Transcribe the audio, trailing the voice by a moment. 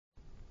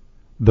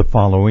The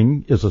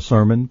following is a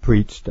sermon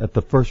preached at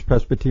the First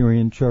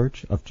Presbyterian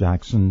Church of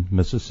Jackson,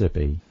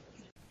 Mississippi.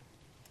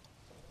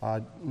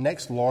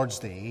 Next Lord's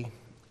Day,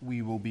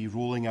 we will be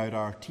rolling out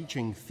our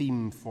teaching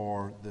theme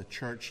for the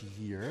church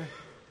year,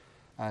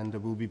 and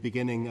we'll be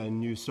beginning a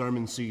new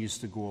sermon series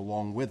to go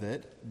along with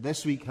it.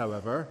 This week,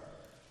 however,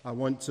 I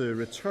want to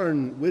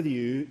return with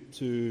you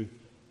to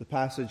the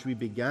passage we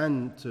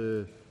began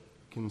to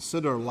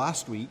consider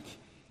last week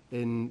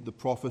in the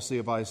prophecy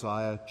of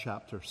Isaiah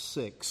chapter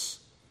 6.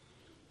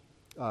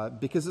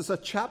 Because it's a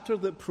chapter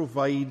that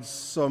provides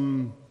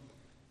some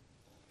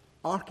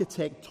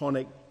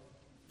architectonic,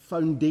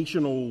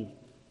 foundational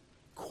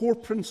core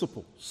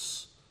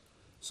principles,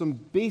 some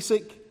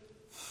basic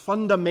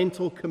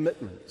fundamental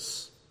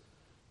commitments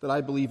that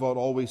I believe ought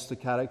always to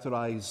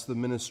characterize the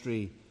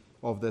ministry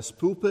of this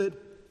pulpit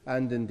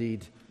and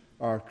indeed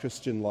our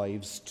Christian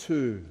lives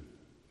too.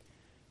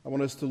 I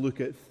want us to look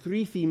at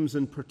three themes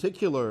in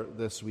particular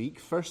this week.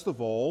 First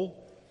of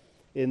all,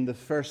 in the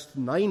first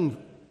nine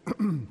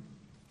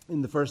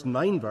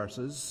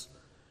verses,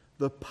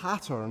 the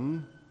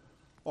pattern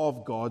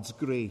of God's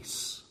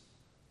grace.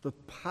 The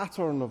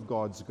pattern of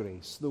God's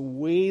grace. The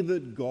way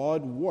that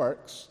God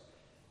works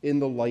in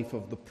the life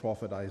of the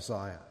prophet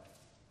Isaiah.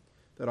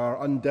 There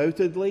are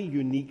undoubtedly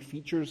unique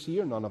features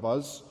here. None of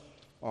us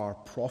are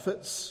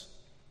prophets.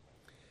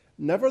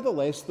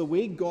 Nevertheless, the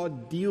way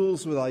God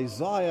deals with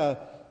Isaiah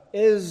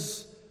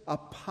is a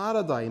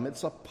paradigm.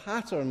 It's a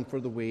pattern for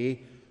the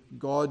way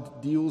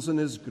God deals in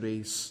His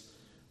grace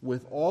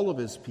with all of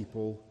His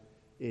people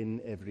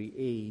in every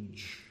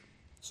age.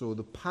 So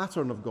the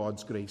pattern of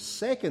God's grace.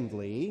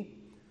 Secondly,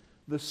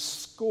 the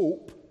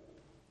scope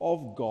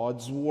of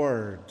God's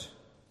Word.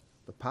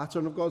 The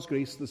pattern of God's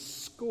grace, the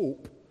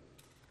scope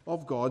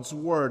of God's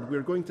Word.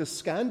 We're going to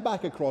scan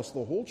back across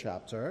the whole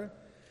chapter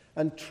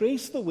and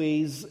trace the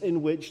ways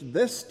in which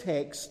this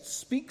text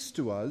speaks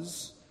to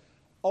us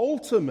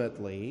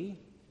ultimately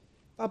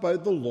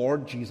about the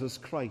Lord Jesus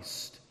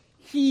Christ.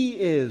 He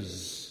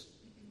is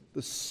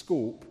the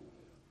scope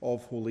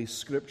of Holy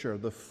Scripture,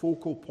 the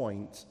focal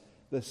point,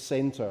 the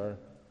center,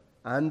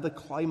 and the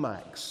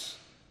climax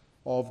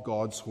of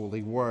God's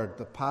holy word.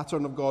 The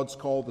pattern of God's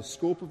call, the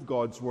scope of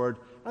God's word,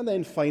 and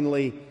then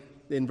finally,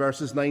 in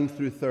verses 9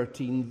 through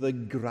 13, the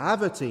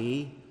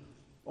gravity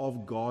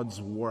of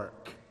God's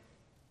work.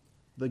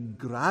 The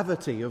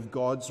gravity of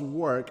God's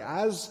work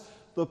as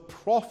the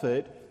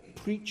prophet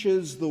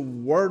preaches the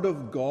word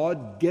of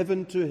God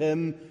given to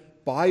him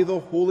by the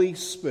Holy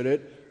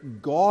Spirit.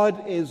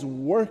 God is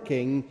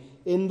working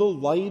in the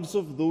lives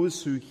of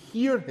those who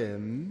hear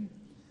him,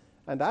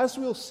 and as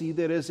we'll see,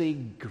 there is a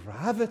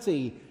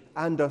gravity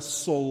and a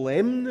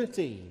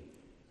solemnity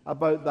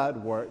about that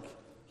work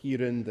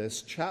here in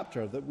this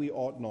chapter that we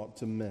ought not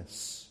to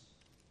miss.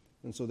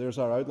 And so there's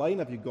our outline.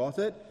 Have you got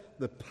it?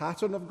 The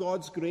pattern of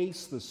God's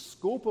grace, the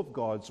scope of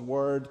God's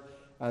word,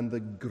 and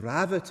the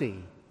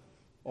gravity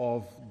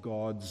of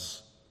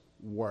God's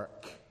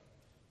work.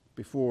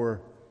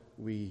 Before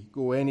we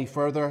go any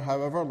further,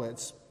 however,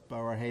 let's bow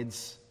our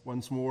heads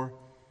once more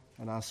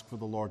and ask for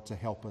the Lord to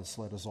help us.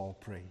 Let us all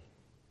pray.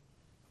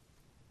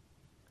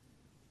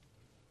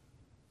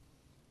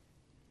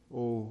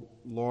 O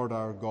Lord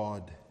our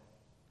God,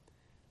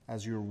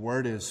 as your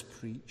word is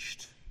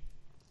preached,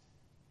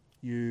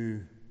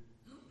 you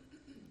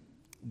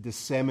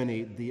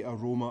disseminate the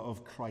aroma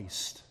of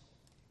Christ.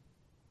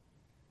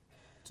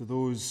 To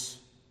those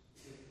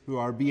who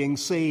are being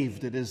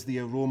saved, it is the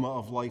aroma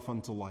of life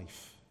unto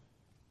life.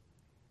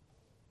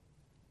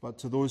 But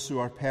to those who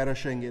are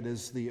perishing, it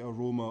is the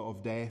aroma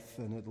of death,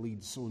 and it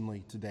leads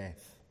only to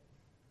death.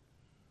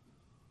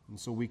 And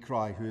so we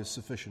cry, who is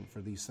sufficient for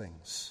these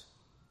things?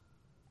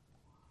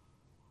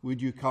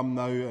 Would you come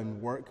now and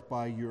work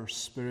by your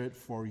Spirit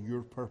for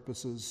your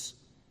purposes,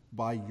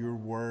 by your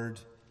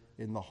word,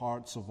 in the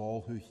hearts of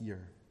all who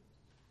hear?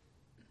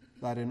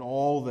 That in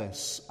all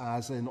this,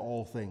 as in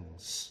all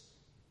things,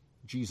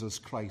 Jesus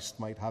Christ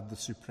might have the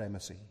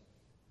supremacy,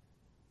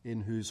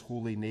 in whose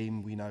holy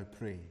name we now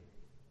pray.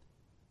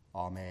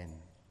 Amen.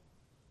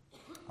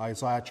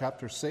 Isaiah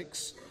chapter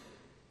 6,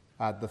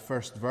 at the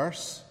first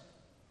verse,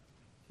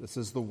 this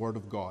is the word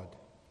of God.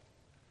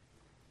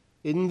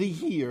 In the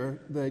year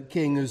that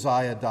King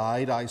Uzziah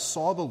died, I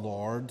saw the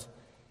Lord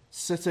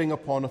sitting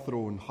upon a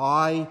throne,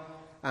 high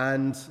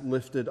and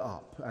lifted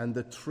up, and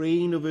the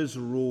train of his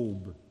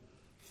robe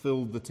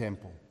filled the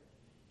temple.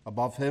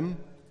 Above him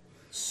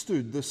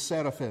stood the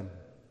seraphim.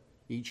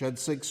 Each had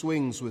 6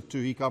 wings, with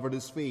 2 he covered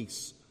his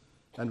face,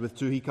 and with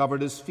 2 he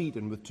covered his feet,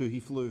 and with 2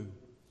 he flew.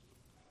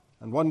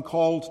 And one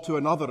called to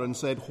another and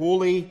said,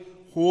 Holy,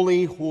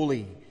 holy,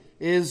 holy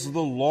is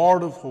the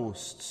Lord of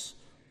hosts.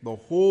 The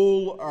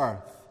whole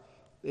earth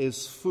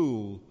is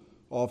full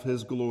of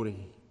his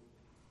glory.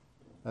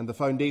 And the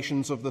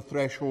foundations of the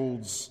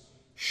thresholds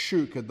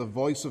shook at the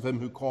voice of him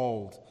who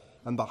called,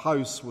 and the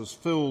house was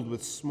filled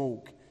with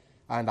smoke.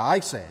 And I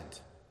said,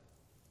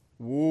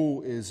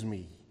 Woe is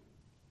me,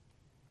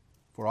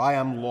 for I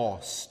am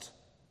lost.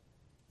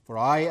 For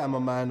I am a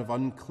man of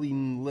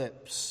unclean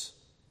lips,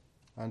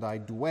 and I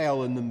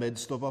dwell in the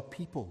midst of a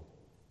people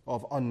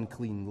of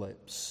unclean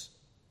lips.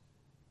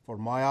 For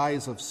my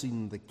eyes have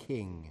seen the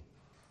King,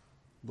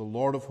 the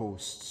Lord of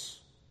hosts."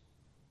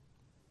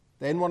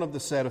 Then one of the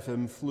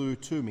seraphim flew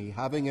to me,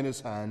 having in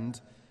his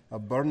hand a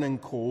burning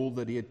coal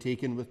that he had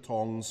taken with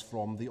tongs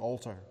from the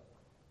altar.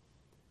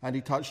 And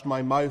he touched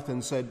my mouth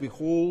and said,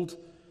 "Behold,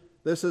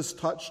 this has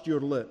touched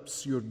your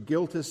lips. Your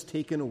guilt is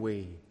taken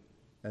away,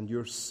 and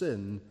your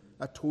sin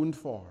atoned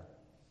for."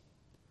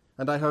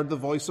 And I heard the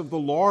voice of the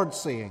Lord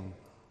saying,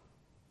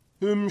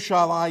 "Whom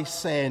shall I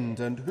send,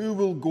 and who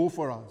will go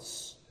for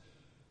us?"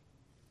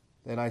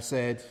 Then I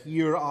said,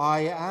 "Here I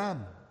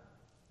am.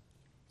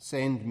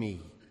 Send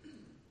me."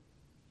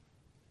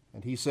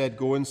 And he said,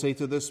 "Go and say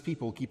to this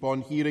people, keep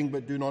on hearing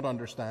but do not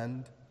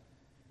understand.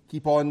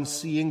 Keep on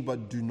seeing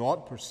but do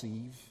not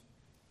perceive.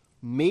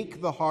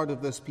 Make the heart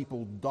of this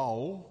people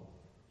dull,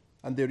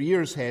 and their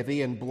ears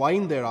heavy, and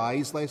blind their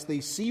eyes, lest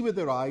they see with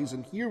their eyes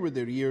and hear with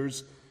their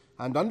ears,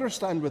 and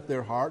understand with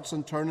their hearts,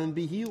 and turn and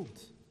be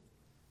healed."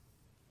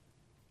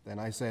 Then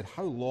I said,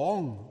 "How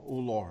long, O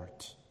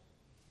Lord?"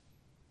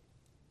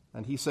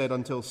 And he said,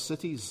 "Until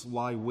cities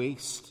lie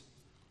waste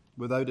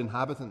without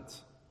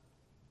inhabitant,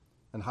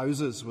 and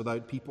houses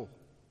without people,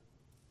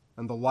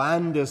 and the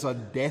land is a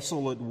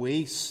desolate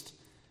waste,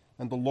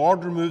 and the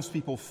Lord removes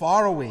people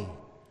far away,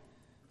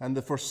 and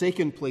the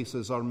forsaken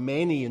places are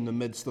many in the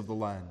midst of the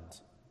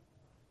land.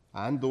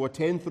 And though a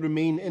tenth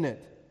remain in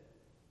it,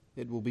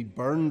 it will be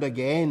burned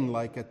again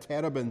like a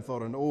terebinth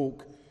or an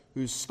oak,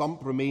 whose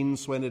stump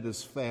remains when it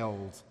is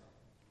felled.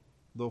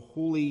 The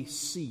holy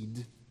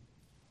seed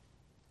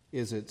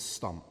is its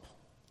stump."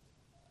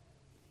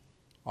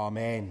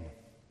 Amen.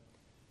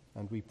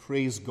 And we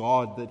praise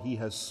God that he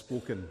has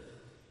spoken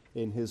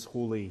in his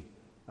holy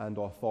and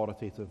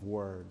authoritative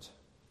word.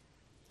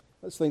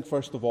 Let's think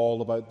first of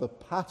all about the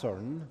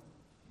pattern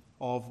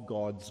of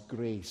God's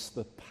grace.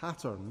 The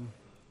pattern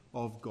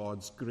of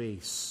God's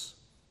grace.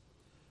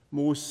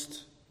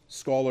 Most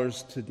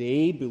scholars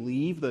today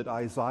believe that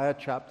Isaiah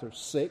chapter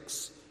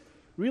 6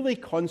 really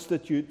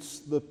constitutes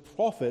the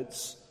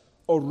prophet's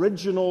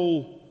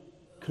original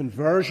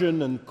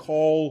conversion and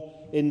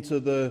call into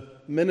the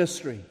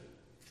ministry.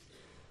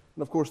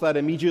 And of course, that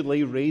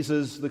immediately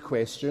raises the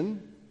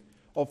question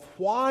of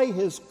why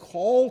his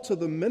call to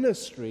the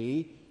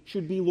ministry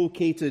should be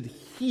located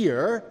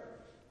here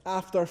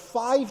after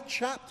 5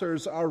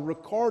 chapters are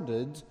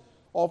recorded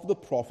of the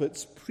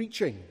prophet's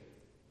preaching.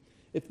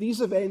 If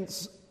these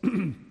events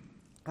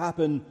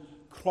happen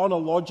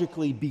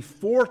chronologically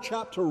before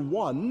chapter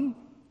 1,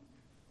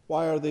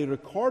 why are they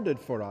recorded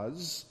for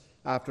us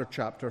after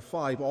chapter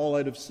 5, all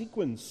out of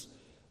sequence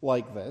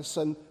like this?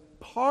 And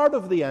part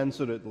of the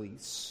answer, at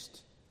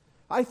least,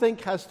 I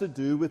think has to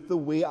do with the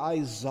way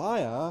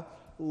Isaiah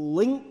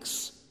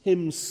links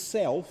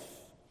himself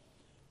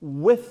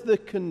with the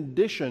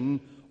condition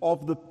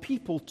of the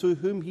people to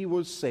whom he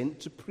was sent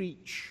to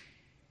preach.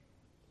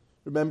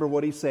 Remember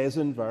what he says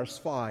in verse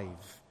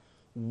 5.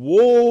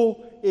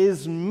 "Woe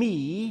is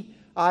me,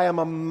 I am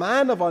a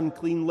man of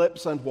unclean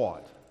lips, and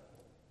what?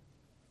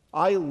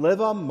 I live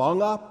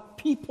among a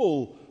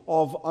people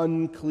of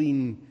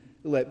unclean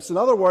lips." In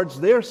other words,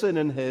 their sin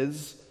and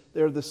his,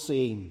 they're the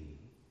same.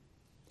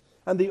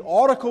 And the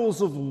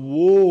oracles of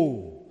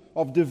woe,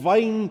 of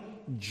divine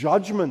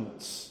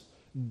judgments,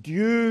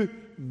 due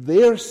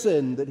their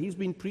sin that he's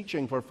been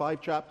preaching for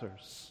 5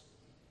 chapters,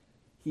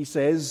 he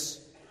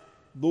says,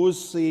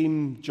 those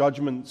same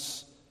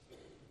judgments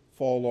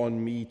fall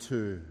on me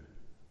too.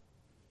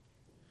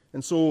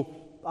 And so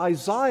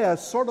Isaiah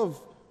sort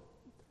of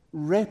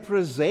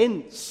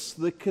represents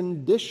the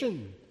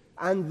condition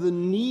and the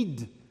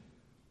need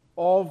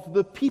of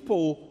the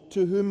people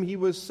to whom he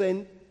was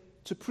sent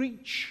to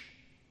preach.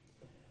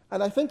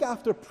 And I think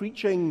after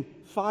preaching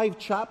 5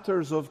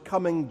 chapters of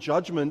coming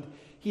judgment,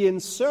 he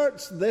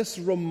inserts this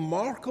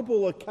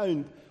remarkable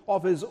account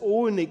of his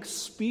own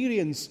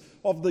experience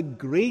of the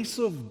grace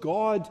of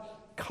God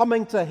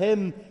coming to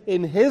him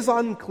in his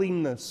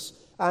uncleanness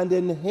and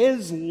in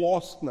his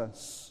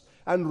lostness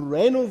and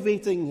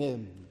renovating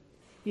him.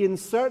 He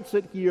inserts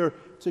it here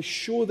to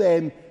show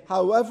them,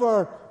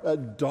 however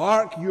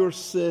dark your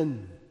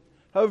sin,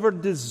 however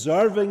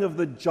deserving of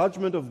the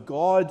judgment of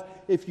God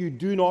if you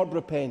do not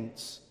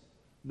repent,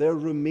 there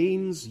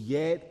remains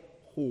yet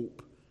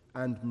hope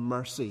and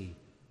mercy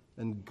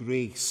and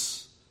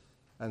grace.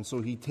 And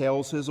so he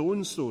tells his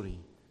own story,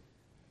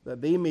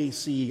 that they may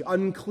see,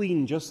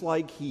 unclean just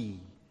like he,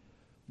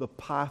 the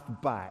path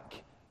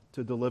back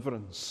to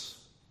deliverance.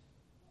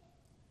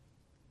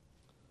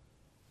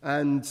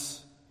 And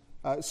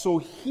so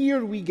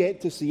here we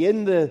get to see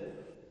in the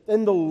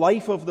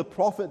life of the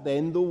prophet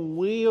then, the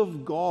way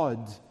of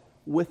God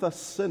with a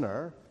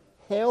sinner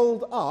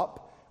held up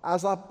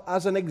as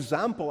an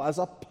example, as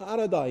a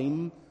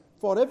paradigm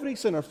for every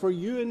sinner, for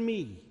you and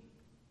me.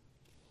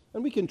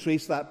 And we can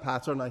trace that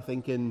pattern, I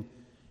think,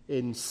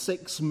 in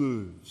 6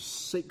 moves,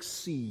 6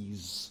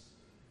 C's,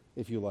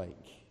 if you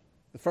like.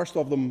 The first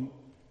of them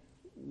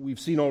we've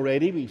seen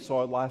already, we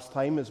saw it last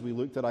time as we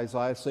looked at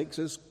Isaiah 6,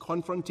 is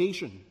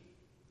confrontation.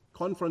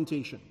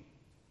 Confrontation.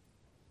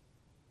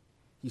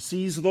 He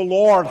sees the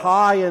Lord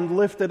high and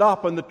lifted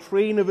up, and the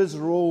train of his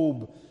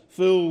robe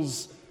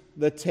fills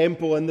the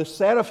temple. And the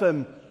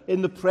seraphim,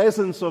 in the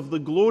presence of the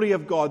glory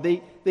of God,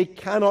 they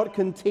cannot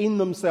contain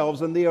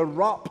themselves, and they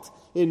erupt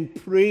in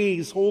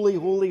praise. Holy,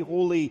 holy,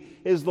 holy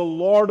is the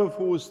Lord of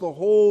hosts. The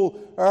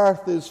whole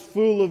earth is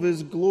full of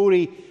his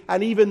glory.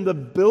 And even the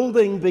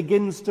building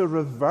begins to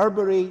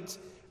reverberate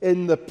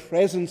in the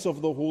presence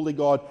of the holy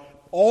God.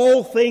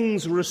 All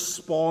things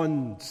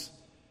respond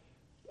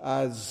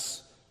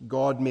as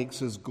God makes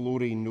his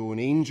glory known.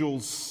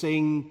 Angels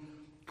sing,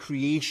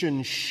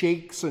 creation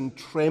shakes and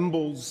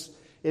trembles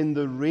in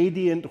the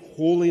radiant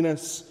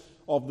holiness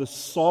of the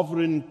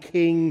sovereign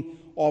King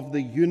of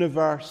the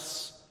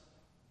universe.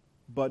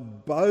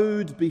 But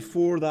bowed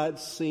before that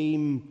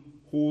same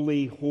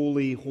holy,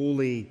 holy,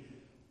 holy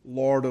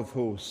Lord of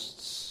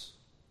hosts.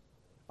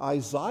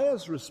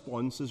 Isaiah's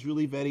response is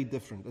really very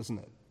different, isn't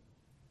it?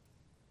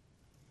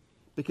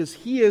 Because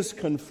he is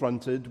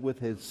confronted with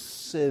his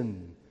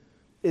sin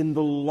in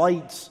the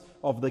light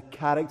of the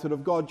character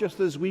of God, just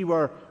as we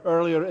were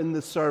earlier in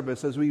the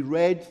service, as we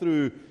read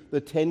through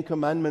the Ten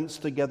Commandments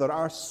together.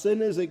 Our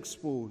sin is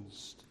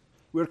exposed.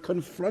 We're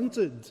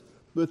confronted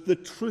with the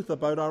truth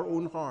about our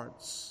own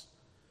hearts.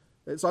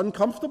 It's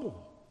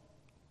uncomfortable,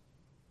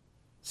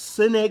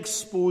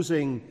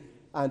 sin-exposing,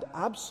 and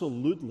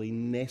absolutely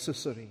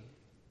necessary.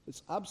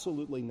 It's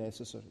absolutely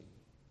necessary.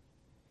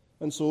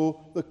 And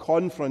so the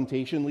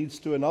confrontation leads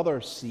to another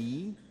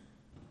C.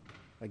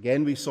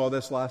 Again, we saw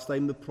this last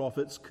time, the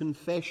prophet's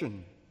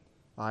confession.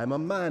 I am a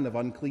man of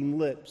unclean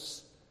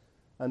lips,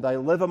 and I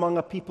live among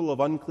a people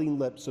of unclean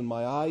lips, and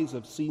my eyes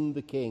have seen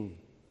the King,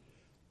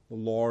 the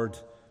Lord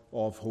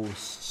of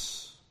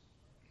hosts.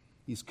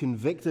 He's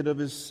convicted of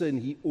his sin.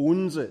 He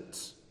owns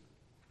it.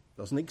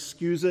 Doesn't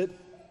excuse it.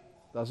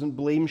 Doesn't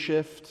blame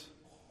shift.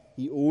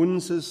 He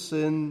owns his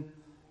sin,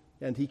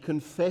 and he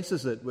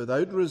confesses it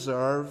without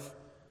reserve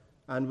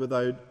and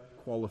without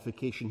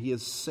qualification. He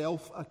is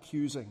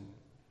self-accusing.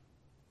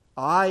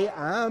 I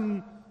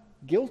am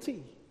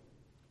guilty,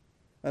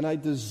 and I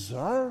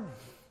deserve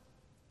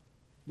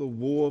the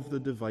woe of the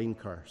divine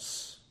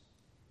curse.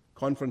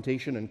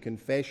 Confrontation and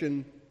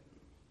confession.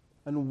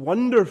 And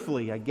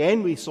wonderfully,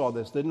 again we saw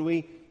this, didn't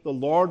we? The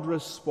Lord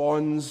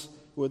responds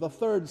with a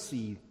third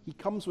C. He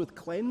comes with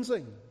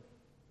cleansing.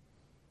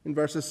 In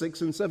verses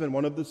 6 and 7,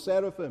 one of the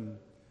seraphim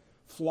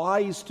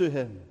flies to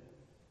him,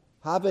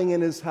 having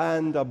in his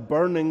hand a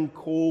burning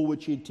coal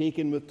which he had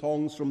taken with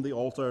tongs from the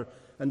altar,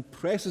 and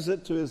presses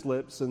it to his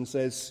lips and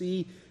says,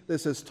 see,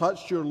 this has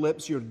touched your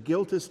lips, your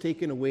guilt is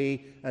taken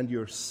away, and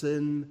your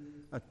sin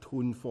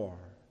atoned for.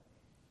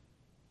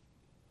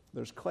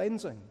 There's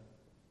cleansing.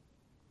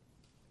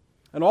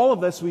 And all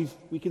of this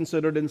we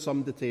considered in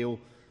some detail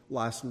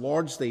last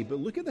Lord's Day. But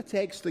look at the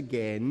text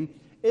again.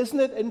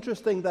 Isn't it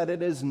interesting that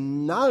it is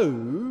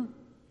now,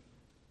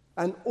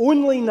 and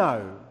only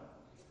now,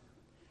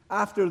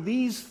 after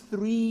these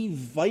three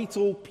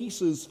vital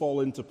pieces fall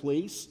into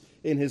place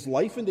in his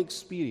life and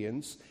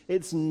experience,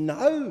 it's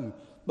now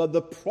that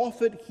the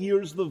prophet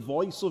hears the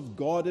voice of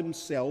God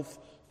himself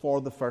for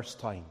the first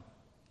time.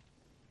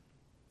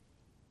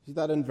 See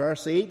that in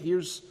verse 8?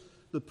 Here's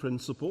the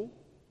principle.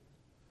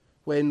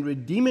 When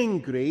redeeming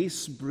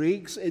grace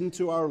breaks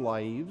into our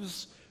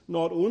lives,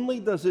 not only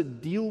does it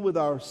deal with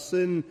our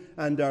sin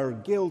and our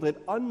guilt,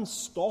 it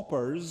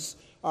unstoppers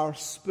our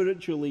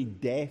spiritually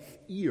deaf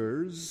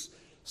ears,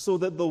 so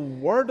that the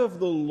word of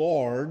the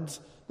Lord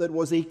that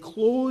was a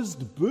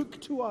closed book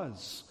to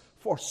us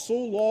for so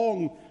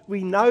long,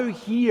 we now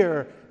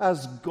hear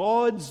as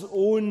God's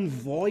own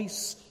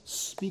voice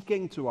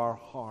speaking to our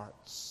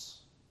hearts.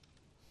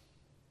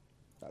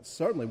 That's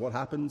certainly what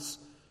happens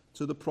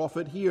to the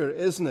prophet here,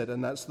 isn't it?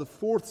 And that's the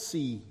fourth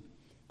C.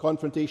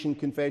 Confrontation,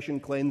 confession,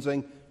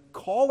 cleansing,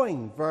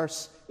 calling.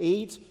 Verse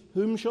 8,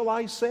 whom shall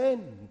I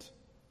send?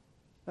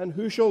 And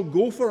who shall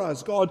go for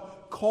us? God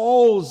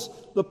calls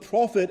the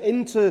prophet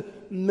into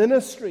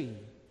ministry,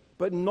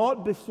 but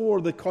not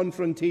before the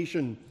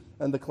confrontation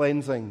and the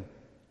cleansing,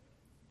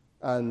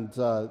 and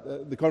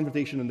the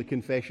confrontation and the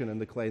confession and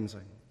the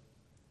cleansing.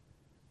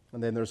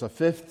 And then there's a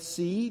fifth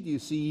C. Do you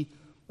see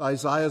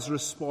Isaiah's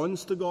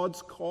response to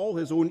God's call,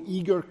 his own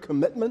eager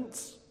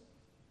commitment?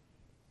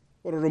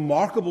 What a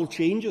remarkable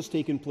change has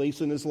taken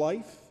place in his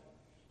life.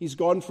 He's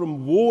gone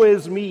from woe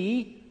is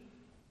me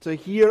to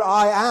here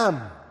I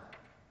am.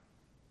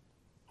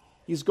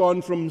 He's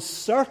gone from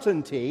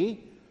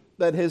certainty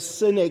that his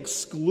sin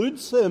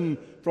excludes him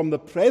from the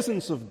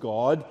presence of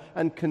God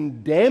and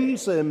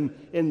condemns him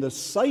in the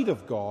sight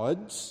of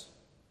God.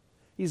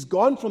 He's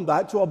gone from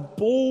that to a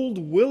bold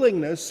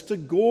willingness to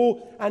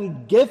go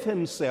and give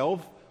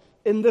himself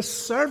in the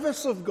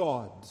service of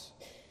God.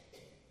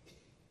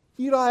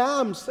 Here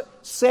I am,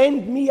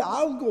 send me,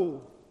 I'll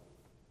go.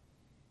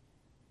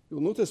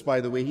 You'll notice,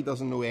 by the way, he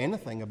doesn't know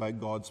anything about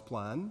God's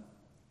plan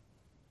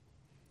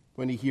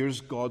when he hears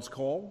God's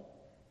call.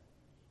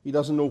 He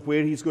doesn't know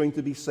where he's going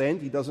to be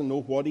sent. He doesn't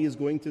know what he is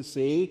going to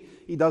say.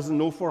 He doesn't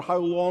know for how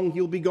long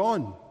he'll be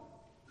gone.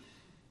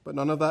 But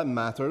none of that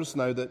matters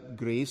now that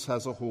grace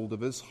has a hold of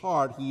his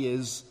heart. He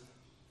is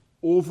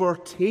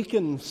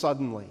overtaken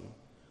suddenly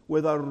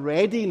with a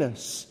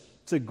readiness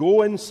to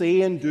go and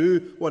say and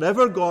do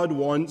whatever God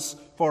wants,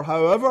 for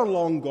however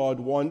long God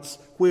wants,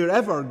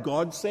 wherever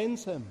God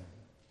sends him.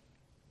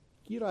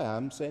 Here I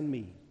am, send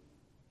me.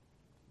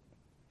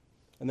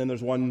 And then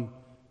there's one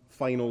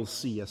final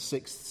C, a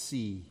sixth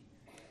C.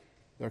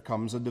 There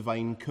comes a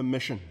divine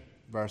commission.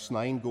 Verse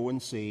 9, go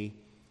and say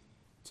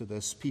to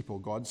this people.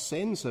 God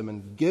sends him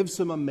and gives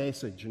him a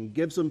message and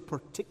gives him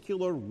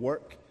particular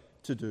work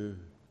to do.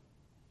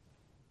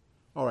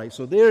 All right,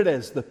 so there it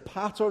is, the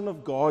pattern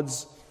of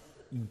God's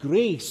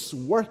grace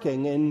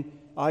working in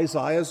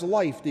Isaiah's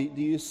life. Do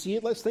you see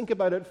it? Let's think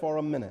about it for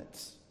a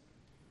minute.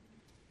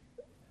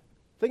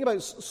 Think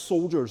about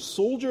soldiers.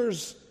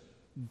 Soldiers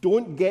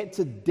don't get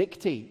to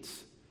dictate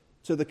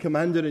to the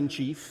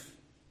commander-in-chief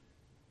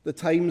the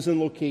times and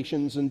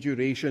locations and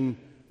duration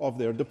of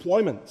their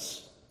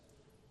deployments.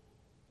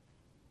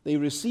 They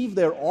receive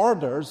their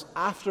orders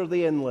after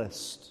they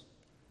enlist.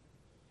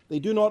 They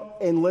do not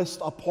enlist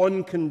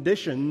upon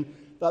condition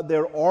that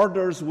their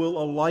orders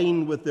will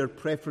align with their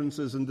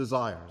preferences and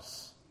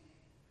desires.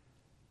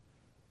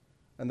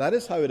 And that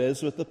is how it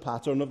is with the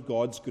pattern of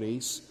God's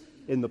grace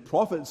in the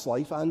prophet's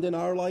life and in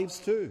our lives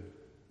too.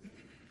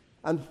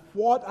 And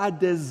what a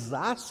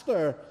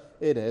disaster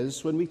it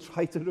is when we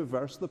try to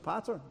reverse the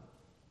pattern.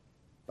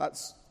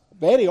 That's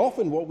very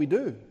often what we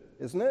do,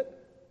 isn't it?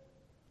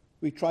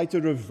 We try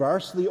to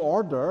reverse the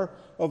order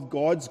of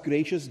God's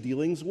gracious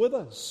dealings with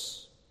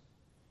us.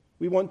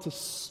 We want to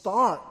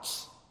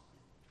start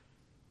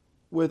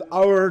with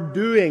our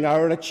doing,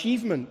 our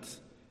achievement,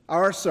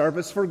 our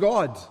service for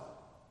God.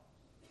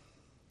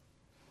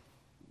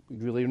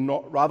 We'd really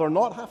rather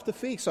not have to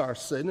face our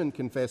sin and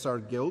confess our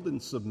guilt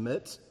and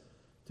submit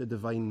to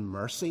divine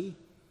mercy,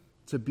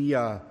 to be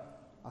a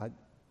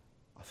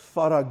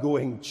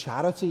thoroughgoing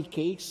charity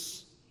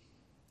case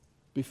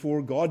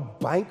before God,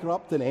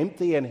 bankrupt and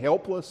empty and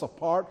helpless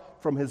apart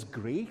from his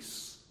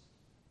grace.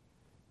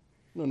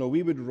 No,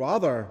 we would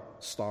rather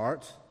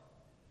start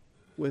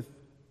with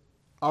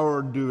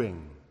our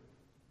doing.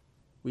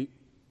 We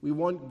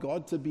want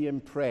God to be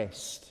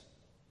impressed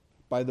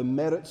by the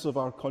merits of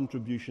our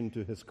contribution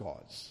to his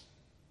cause.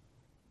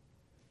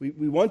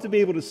 We want to be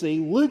able to say,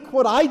 look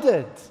what I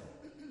did.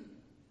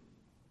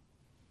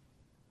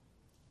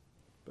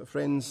 But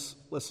friends,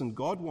 listen,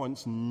 God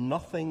wants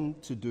nothing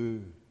to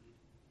do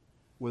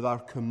with our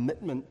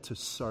commitment to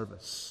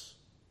service.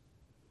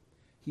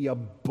 He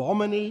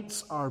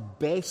abominates our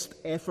best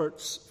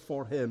efforts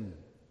for him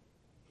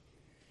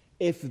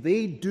if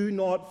they do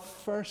not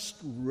first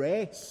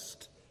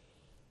rest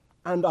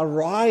and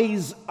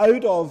arise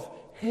out of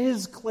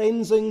his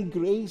cleansing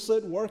grace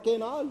at work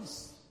in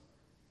us.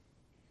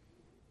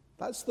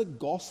 That's the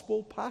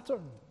gospel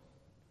pattern.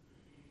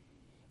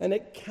 And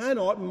it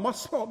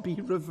must not be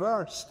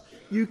reversed.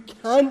 You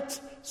can't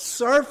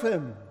serve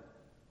him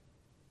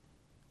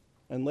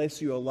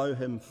unless you allow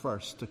him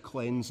first to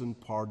cleanse and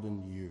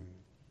pardon you.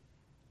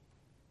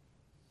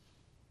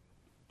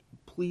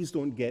 Please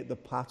don't get the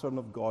pattern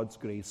of God's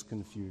grace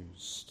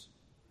confused.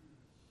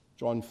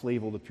 John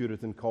Flavel, the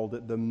Puritan, called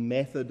it the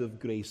method of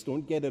grace.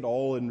 Don't get it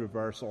all in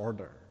reverse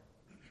order.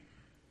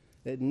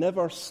 It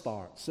never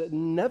starts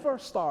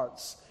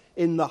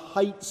in the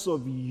heights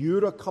of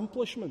your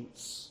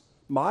accomplishments,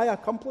 my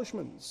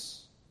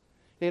accomplishments.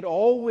 It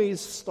always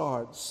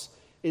starts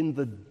in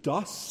the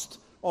dust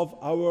of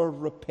our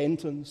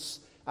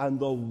repentance and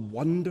the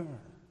wonder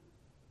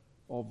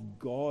of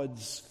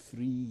God's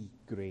free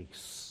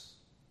grace.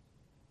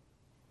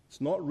 It's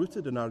not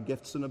rooted in our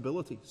gifts and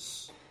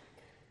abilities.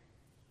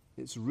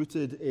 It's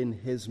rooted in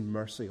his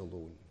mercy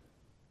alone.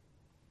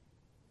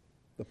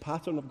 The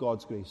pattern of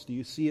God's grace. Do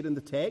you see it in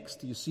the text?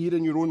 Do you see it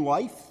in your own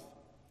life?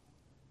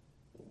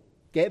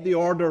 Get the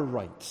order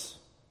right.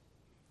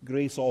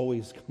 Grace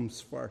always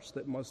comes first.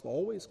 It must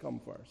always come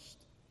first.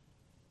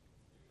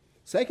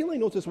 Secondly,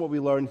 notice what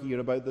we learn here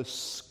about the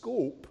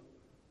scope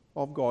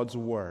of God's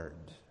word.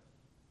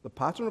 The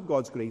pattern of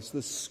God's grace,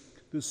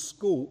 the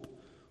scope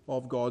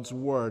of God's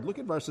word. Look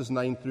at verses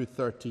 9 through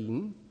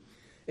 13.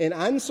 In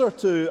answer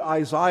to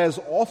Isaiah's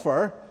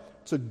offer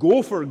to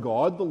go for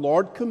God, the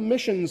Lord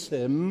commissions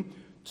him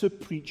to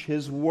preach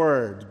his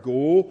word.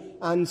 Go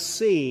and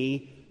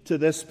say to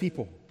this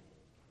people.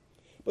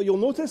 But you'll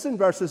notice in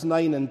verses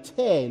 9 and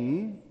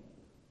 10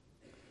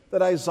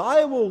 that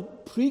Isaiah will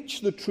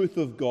preach the truth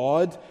of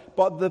God,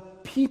 but the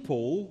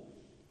people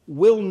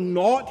will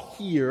not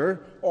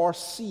hear or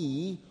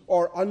see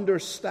or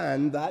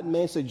understand that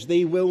message.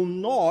 They will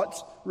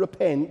not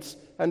repent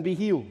and be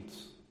healed.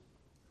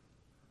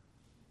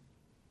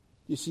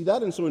 You see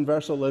that? And so in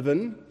verse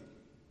 11,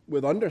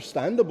 with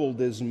understandable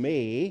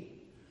dismay,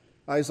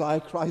 Isaiah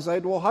cries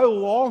out, well, how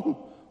long,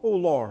 O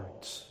Lord?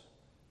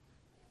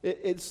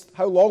 It's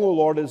how long, O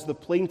Lord, is the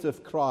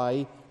plaintive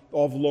cry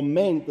of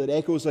lament that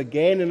echoes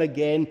again and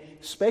again,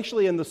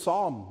 especially in the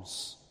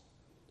Psalms.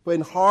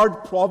 When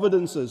hard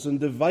providences and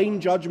divine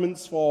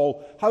judgments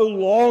fall, how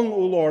long, O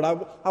Lord?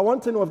 I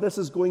want to know if this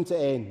is going to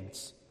end.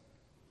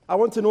 I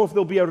want to know if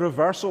there'll be a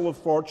reversal of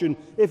fortune,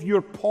 if your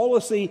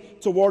policy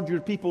toward your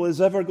people is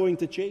ever going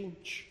to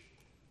change.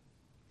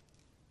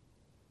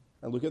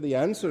 And look at the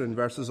answer in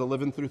verses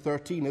 11 through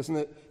 13, isn't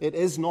it? It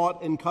is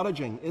not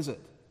encouraging, is it?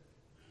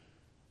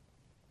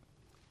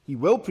 He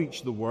will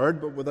preach the word,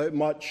 but without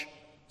much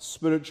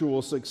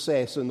spiritual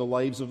success in the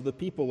lives of the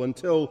people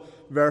until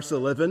verse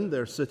 11,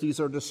 their cities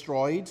are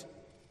destroyed,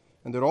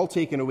 and they're all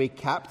taken away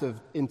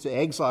captive into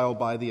exile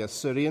by the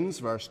Assyrians,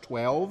 verse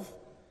 12.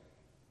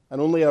 And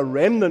only a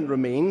remnant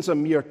remains, a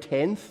mere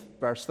tenth,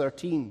 verse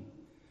 13.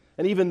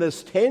 And even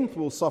this tenth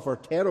will suffer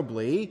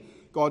terribly.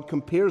 God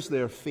compares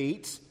their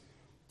fate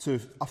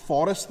to a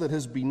forest that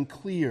has been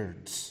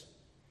cleared.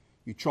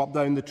 You chop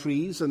down the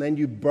trees and then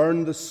you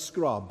burn the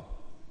scrub.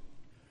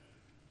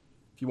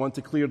 If you want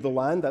to clear the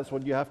land, that's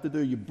what you have to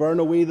do. You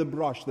burn away the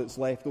brush that's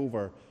left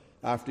over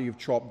after you've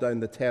chopped down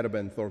the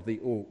terebinth or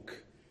the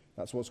oak.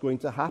 That's what's going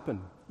to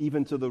happen,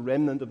 even to the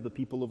remnant of the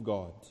people of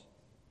God.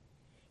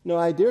 Now,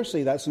 I dare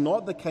say that's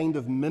not the kind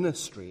of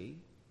ministry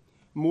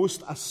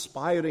most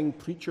aspiring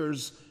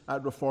preachers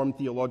at Reformed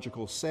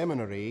Theological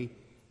Seminary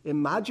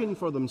imagine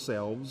for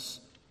themselves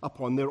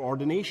upon their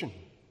ordination.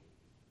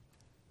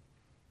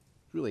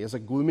 Really is a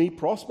gloomy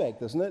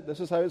prospect, isn't it? This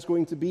is how it's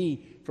going to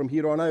be from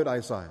here on out,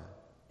 Isaiah.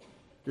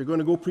 You're going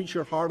to go preach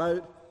your heart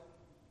out,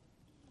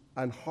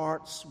 and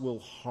hearts will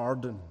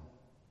harden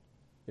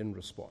in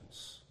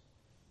response.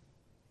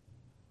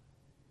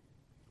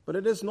 But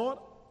it is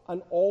not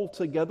an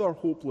altogether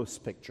hopeless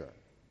picture.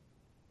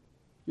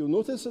 You'll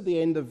notice at the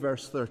end of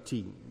verse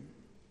 13,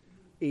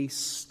 a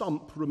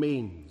stump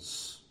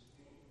remains.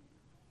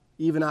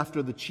 Even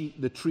after the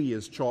tree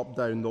is chopped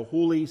down, the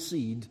holy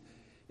seed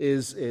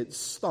is its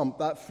stump.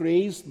 That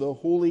phrase, the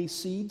holy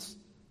seed,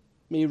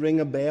 may ring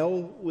a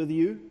bell with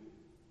you.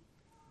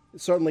 It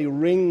certainly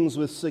rings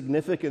with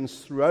significance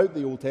throughout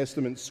the Old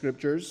Testament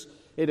scriptures.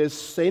 It is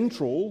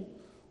central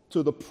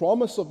to the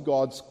promise of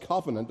God's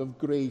covenant of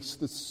grace,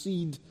 the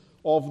seed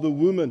of the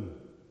woman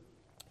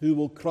who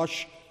will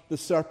crush the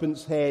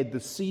serpent's head, the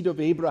seed of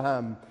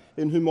Abraham,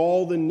 in whom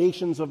all the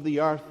nations of the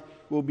earth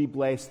will be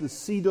blessed, the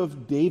seed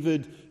of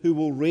David who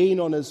will reign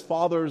on his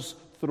father's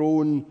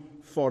throne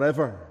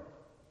forever.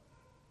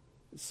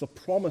 It's the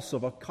promise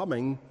of a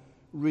coming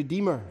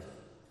Redeemer.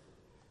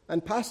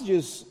 And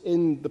passages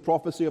in the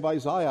prophecy of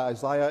Isaiah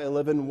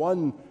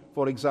 11:1,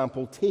 for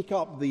example, take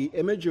up the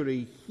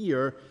imagery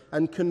here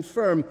and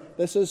confirm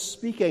this is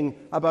speaking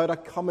about a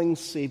coming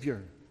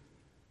Savior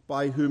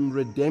by whom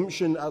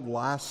redemption at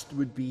last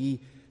would be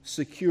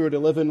secured.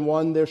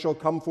 11:1, there shall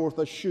come forth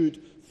a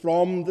shoot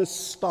from the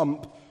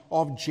stump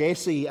of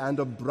Jesse, and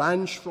a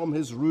branch from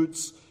his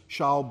roots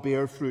shall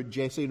bear fruit.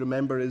 Jesse,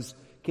 remember, is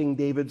King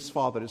David's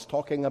father. It's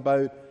talking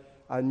about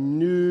a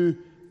new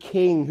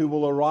king who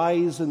will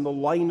arise in the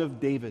line of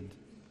David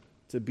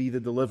to be the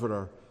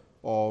deliverer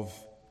of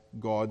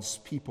God's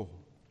people.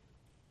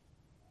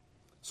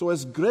 So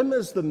as grim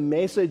as the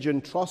message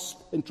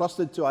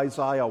entrusted to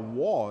Isaiah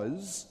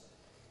was,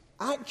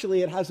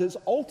 actually it has its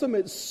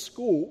ultimate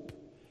scope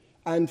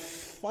and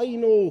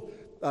final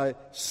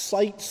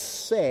sight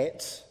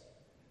set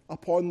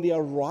upon the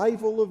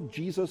arrival of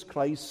Jesus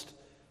Christ,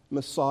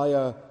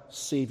 Messiah,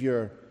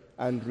 Savior,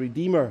 and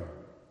Redeemer.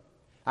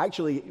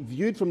 Actually,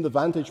 viewed from the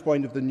vantage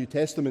point of the New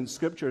Testament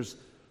scriptures,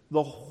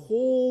 the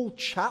whole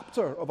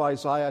chapter of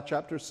Isaiah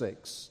chapter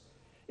 6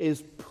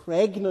 is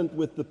pregnant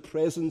with the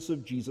presence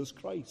of Jesus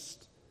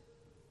Christ.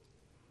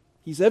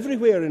 He's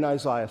everywhere in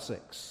Isaiah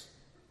 6.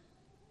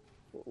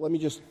 Let me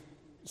just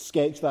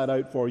sketch that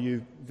out for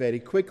you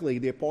very quickly.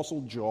 The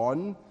Apostle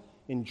John,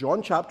 in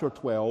John chapter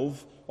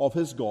 12 of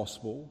his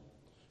Gospel,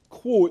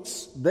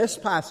 quotes this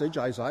passage,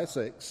 Isaiah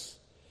 6,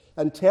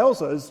 and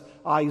tells us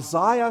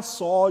Isaiah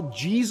saw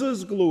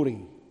Jesus'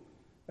 glory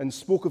and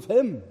spoke of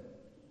him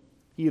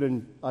here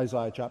in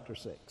Isaiah chapter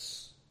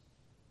 6.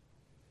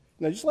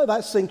 Now just let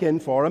that sink in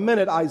for a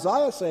minute.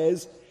 Isaiah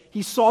says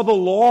he saw the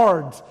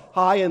Lord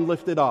high and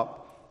lifted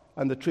up,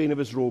 and the train of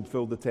his robe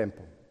filled the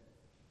temple.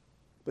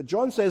 But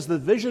John says the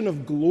vision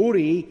of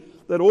glory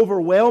that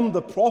overwhelmed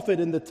the prophet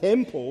in the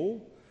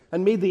temple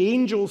and made the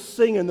angels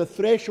sing and the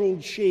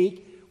threshold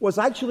shake was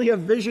actually a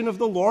vision of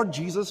the Lord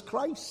Jesus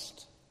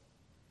Christ.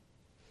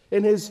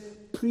 In his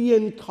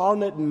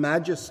pre-incarnate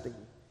majesty,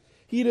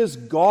 here is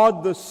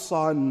God the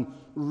Son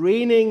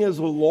reigning as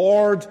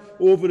Lord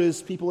over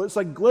his people. It's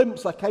a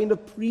glimpse, a kind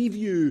of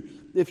preview,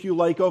 if you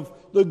like, of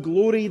the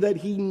glory that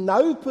he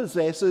now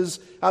possesses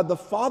at the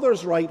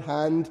Father's right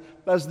hand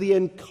as the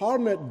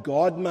incarnate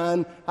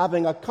God-man,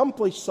 having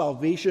accomplished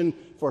salvation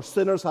for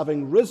sinners,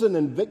 having risen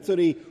in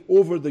victory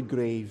over the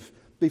grave.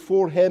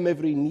 Before him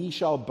every knee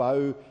shall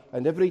bow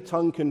and every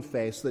tongue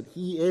confess that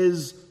he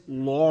is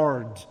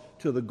Lord,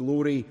 to the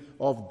glory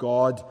of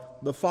God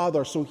the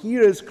Father. So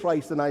here is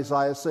Christ in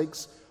Isaiah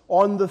 6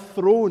 on the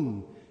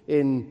throne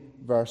in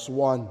verse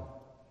 1.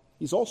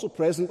 He's also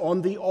present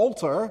on the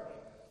altar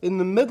in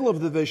the middle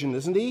of the vision,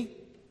 isn't he?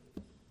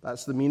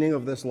 That's the meaning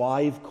of this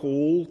live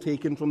coal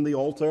taken from the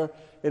altar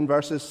in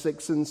verses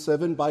 6 and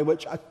 7, by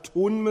which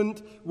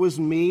atonement was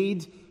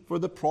made for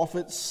the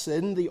prophet's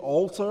sin. The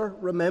altar,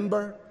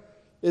 remember,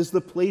 is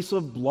the place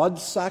of blood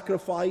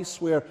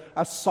sacrifice where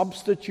a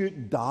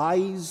substitute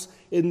dies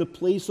in the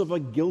place of a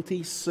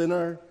guilty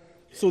sinner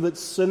so that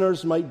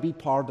sinners might be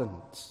pardoned.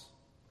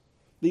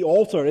 The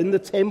altar in the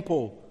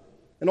temple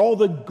and all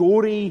the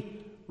gory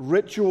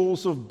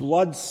rituals of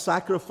blood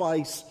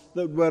sacrifice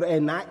that were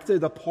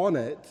enacted upon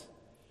it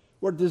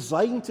were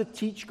designed to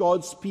teach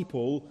God's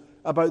people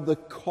about the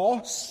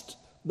cost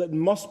that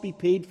must be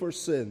paid for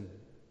sin,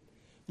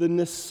 the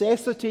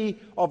necessity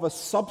of a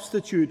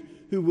substitute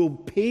who will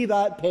pay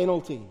that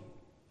penalty,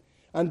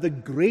 and the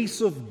grace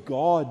of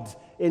God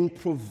in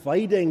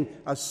providing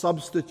a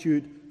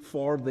substitute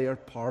for their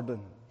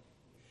pardon.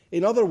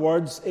 In other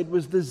words, it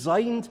was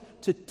designed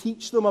to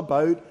teach them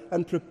about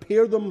and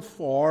prepare them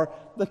for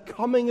the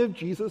coming of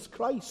Jesus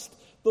Christ,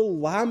 the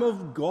Lamb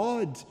of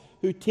God,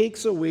 who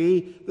takes away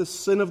the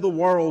sin of the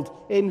world,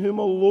 in whom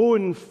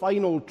alone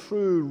final,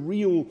 true,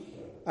 real,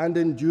 and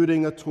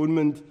enduring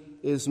atonement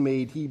is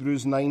made.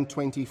 Hebrews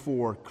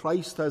 9:24.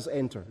 Christ has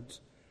entered,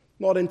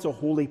 not into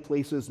holy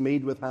places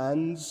made with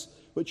hands,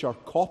 which are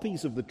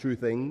copies of the true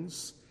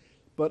things,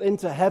 but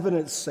into heaven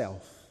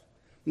itself,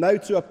 now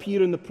to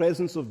appear in the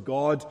presence of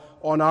God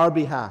on our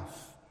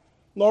behalf.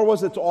 Nor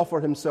was it to offer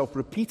himself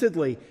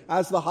repeatedly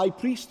as the high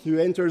priest who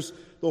enters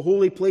the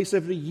holy place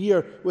every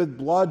year with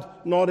blood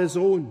not his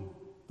own,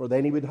 for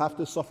then he would have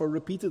to suffer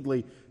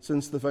repeatedly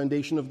since the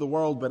foundation of the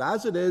world. But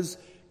as it is,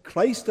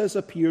 Christ has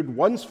appeared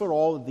once for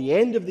all at the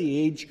end of the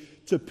age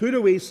to put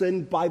away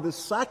sin by the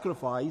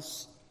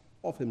sacrifice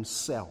of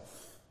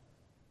himself.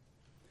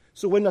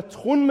 So when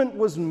atonement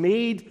was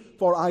made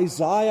for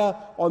Isaiah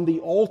on the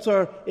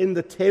altar in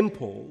the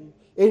temple,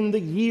 in the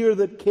year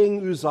that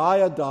King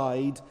Uzziah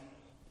died,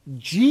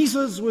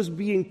 Jesus was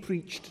being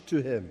preached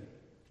to him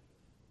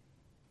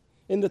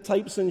in the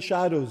types and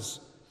shadows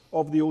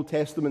of the Old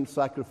Testament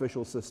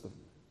sacrificial system.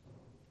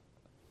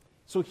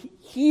 So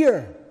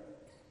here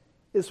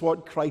is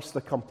what Christ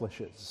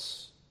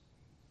accomplishes.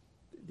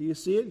 Do you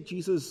see it?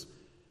 Jesus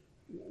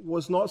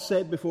was not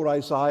set before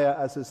Isaiah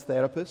as his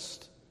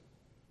therapist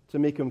to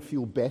make him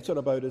feel better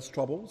about his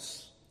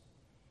troubles.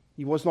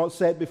 He was not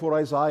set before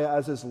Isaiah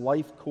as his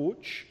life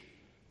coach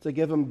to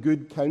give him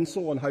good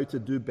counsel on how to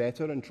do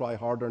better and try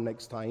harder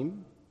next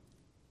time.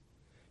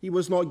 He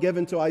was not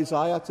given to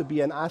Isaiah to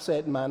be an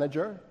asset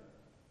manager,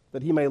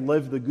 that he may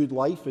live the good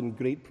life in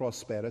great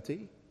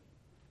prosperity.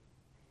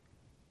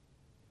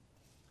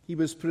 He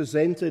was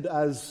presented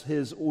as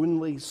his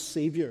only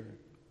Savior,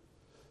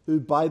 who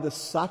by the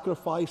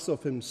sacrifice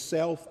of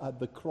himself at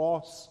the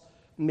cross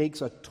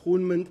makes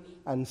atonement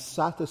and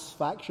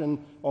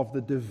satisfaction of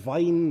the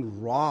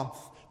divine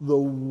wrath, the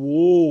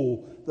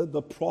woe that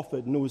the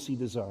prophet knows he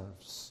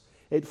deserves.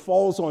 It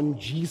falls on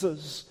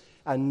Jesus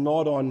and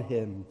not on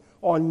him,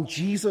 on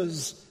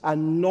Jesus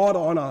and not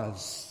on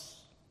us.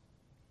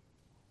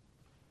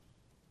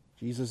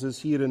 Jesus is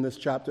here in this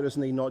chapter,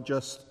 isn't he? Not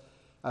just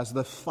as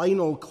the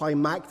final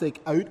climactic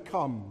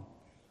outcome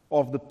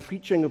of the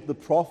preaching of the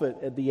prophet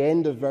at the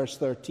end of verse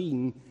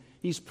 13.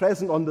 He's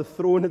present on the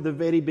throne at the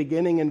very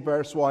beginning in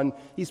verse 1.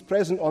 He's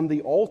present on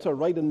the altar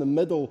right in the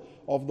middle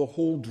of the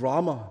whole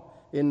drama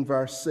in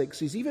verse 6.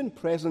 He's even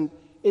present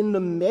in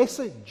the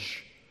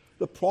message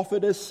the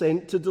prophet is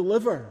sent to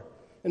deliver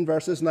in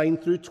verses 9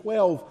 through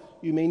 12.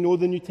 You may know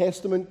the New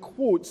Testament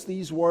quotes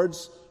these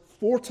words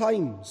 4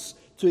 times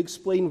to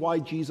explain why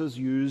Jesus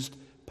used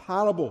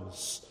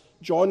parables.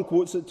 John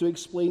quotes it to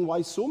explain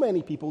why so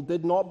many people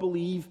did not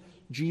believe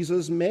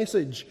Jesus'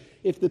 message.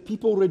 If the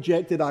people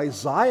rejected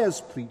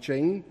Isaiah's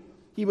preaching,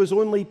 he was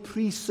only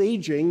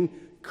presaging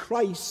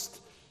Christ,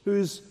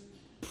 whose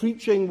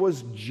preaching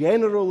was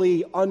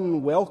generally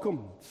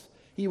unwelcomed.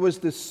 He was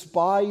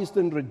despised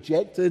and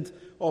rejected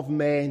of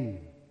men.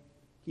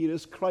 Here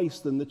is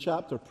Christ in the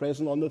chapter,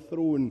 present on the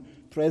throne,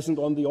 present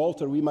on the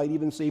altar. We might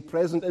even say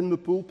present in the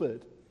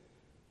pulpit,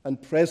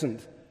 and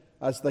present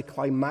as the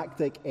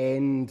climactic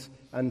end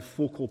and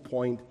focal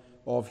point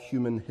of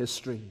human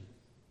history.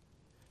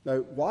 Now,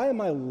 why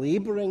am I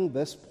laboring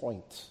this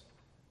point?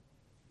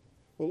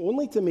 Well,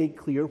 only to make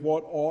clear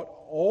what ought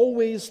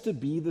always to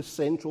be the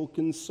central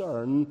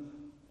concern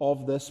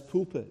of this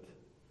pulpit.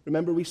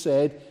 Remember, we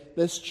said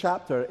this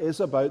chapter is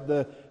about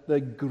the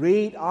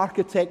great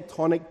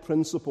architectonic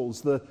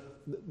principles,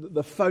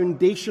 the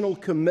foundational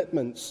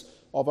commitments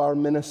of our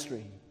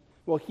ministry.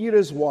 Well, here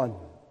is one.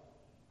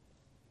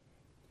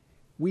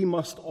 We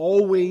must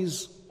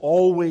always,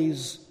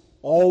 always,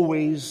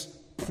 always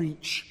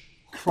preach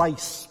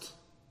Christ,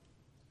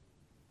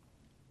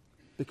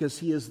 because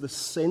he is the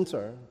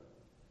center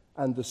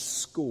and the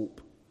scope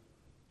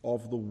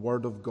of the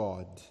Word of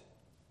God.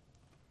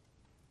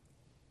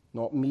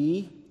 Not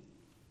me,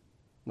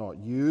 not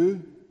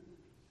you,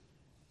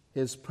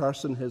 his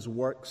person, his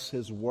works,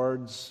 his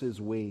words,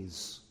 his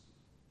ways,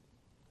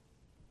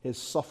 his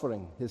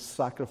suffering, his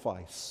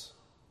sacrifice,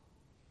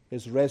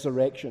 his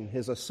resurrection,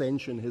 his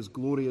ascension, his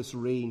glorious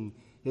reign,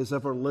 his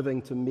ever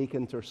living to make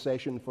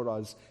intercession for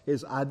us,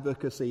 his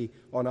advocacy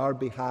on our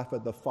behalf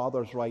at the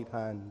Father's right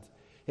hand,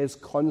 His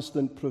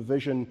constant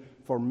provision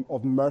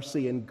of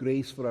mercy and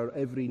grace for our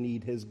every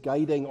need, His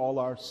guiding all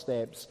our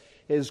steps,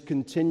 His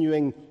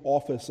continuing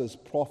office as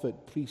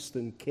prophet, priest,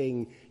 and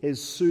king,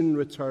 His soon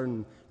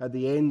return at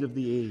the end of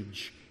the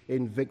age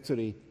in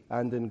victory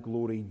and in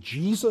glory.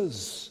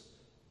 Jesus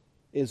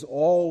is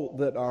all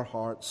that our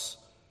hearts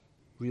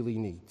really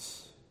need.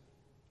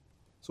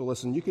 So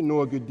listen, you can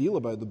know a good deal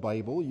about the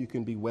Bible. You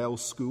can be well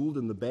schooled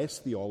in the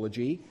best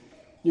theology.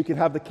 You can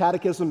have the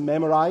catechism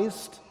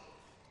memorized.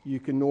 You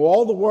can know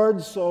all the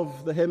words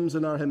of the hymns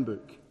in our hymn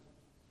book.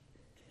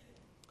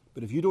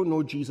 But if you don't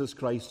know Jesus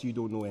Christ, you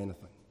don't know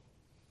anything.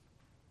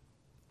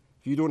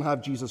 If you don't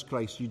have Jesus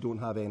Christ, you don't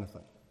have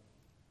anything.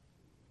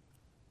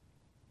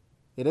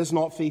 It is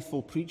not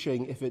faithful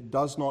preaching if it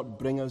does not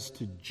bring us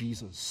to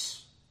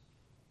Jesus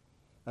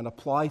and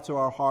apply to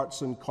our hearts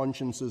and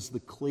consciences the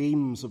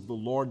claims of the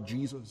Lord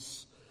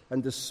Jesus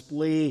and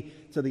display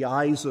to the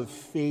eyes of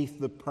faith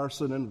the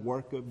person and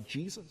work of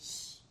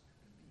Jesus.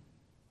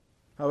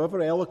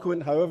 However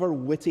eloquent, however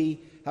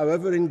witty,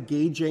 however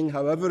engaging,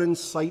 however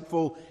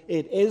insightful,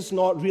 it is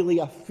not really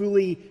a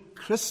fully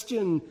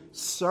Christian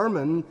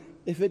sermon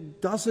if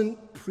it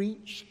doesn't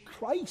preach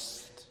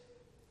Christ.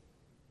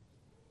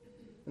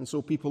 And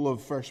so, people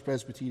of First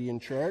Presbyterian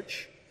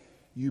Church,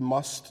 you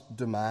must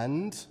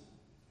demand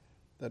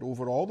that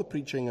over all the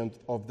preaching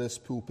of this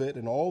pulpit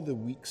in all the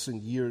weeks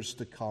and years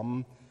to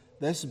come,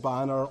 this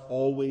banner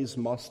always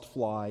must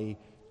fly: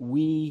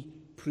 we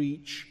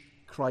preach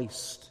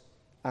Christ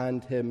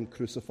and Him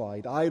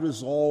crucified. I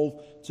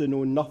resolve to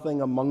know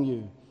nothing among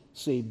you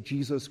save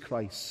Jesus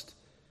Christ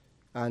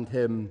and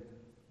Him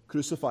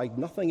crucified.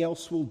 Nothing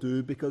else will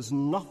do, because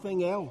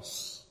nothing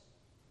else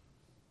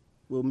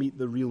will meet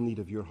the real need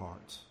of your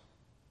heart.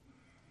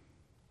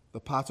 The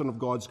pattern of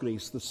God's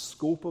grace, the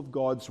scope of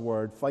God's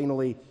word,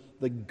 finally,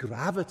 the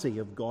gravity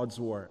of God's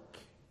work.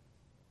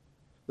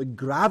 The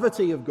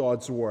gravity of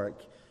God's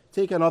work.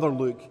 Take another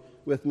look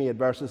with me at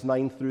verses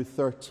 9 through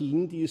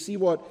 13. Do you see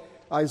what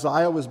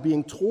Isaiah was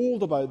being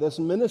told about this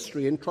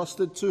ministry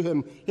entrusted to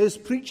him? His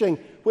preaching,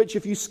 which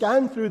if you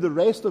scan through the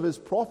rest of his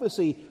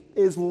prophecy,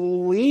 is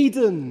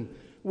laden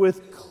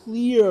with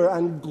clear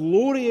and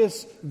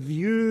glorious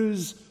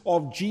views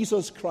of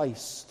Jesus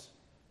Christ.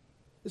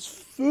 It's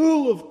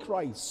full of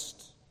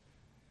Christ.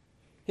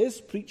 His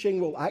preaching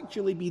will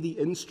actually be the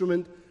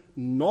instrument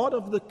not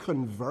of the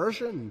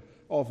conversion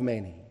of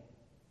many,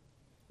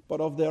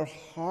 but of their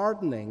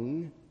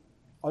hardening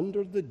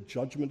under the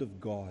judgment of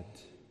God.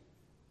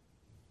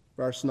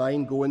 Verse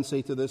 9, go and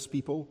say to this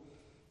people,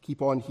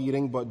 keep on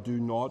hearing but do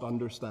not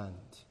understand.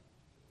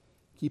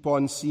 Keep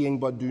on seeing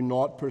but do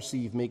not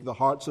perceive. Make the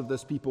hearts of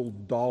this people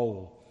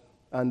dull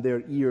and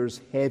their ears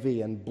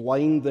heavy, and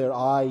blind their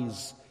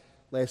eyes,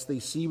 lest they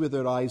see with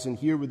their eyes and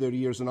hear with their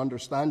ears and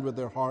understand with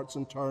their hearts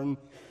and turn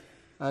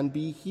and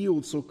be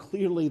healed. So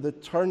clearly the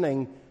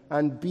turning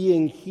and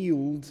being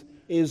healed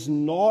is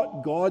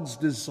not God's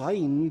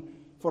design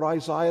for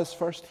Isaiah's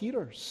first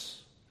hearers.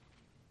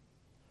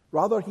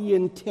 Rather, He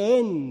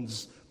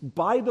intends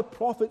by the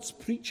prophet's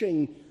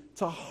preaching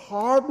to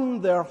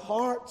harden their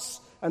hearts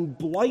and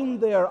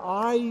blind their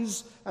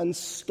eyes and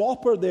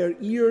stopper their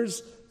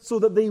ears so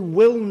that they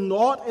will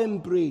not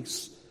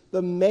embrace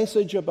the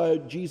message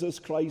about Jesus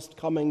Christ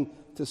coming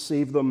to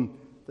save them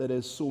that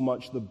is so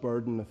much the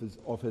burden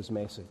of his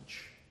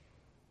message.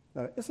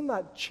 Now, isn't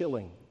that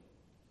chilling?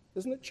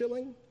 Isn't it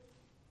chilling?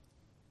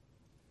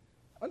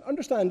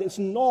 Understand, it's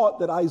not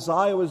that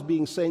Isaiah was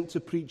being sent to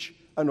preach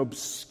an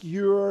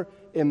obscure,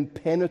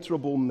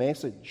 impenetrable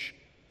message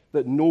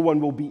that no one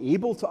will be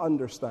able to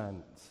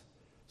understand.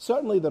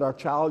 Certainly there are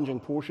challenging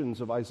portions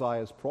of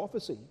Isaiah's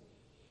prophecy,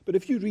 but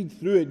if you read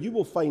through it, you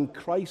will find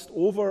Christ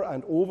over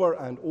and over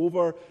and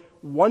over,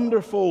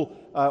 wonderful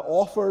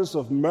offers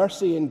of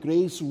mercy and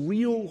grace,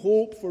 real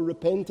hope for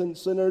repentant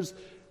sinners,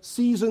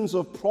 seasons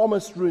of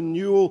promised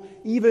renewal,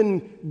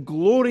 even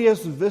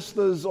glorious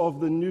vistas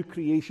of the new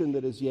creation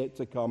that is yet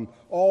to come,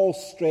 all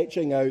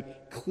stretching out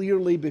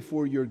clearly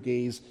before your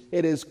gaze.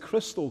 It is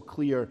crystal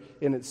clear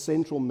in its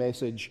central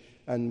message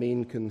and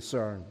main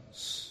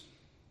concerns.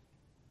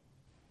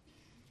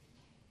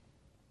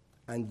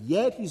 And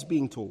yet he's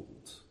being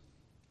told,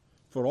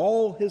 for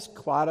all his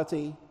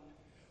clarity,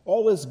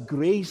 all his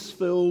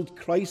grace-filled,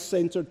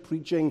 Christ-centered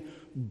preaching,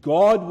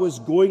 God was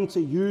going to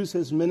use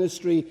his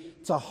ministry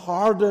to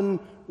harden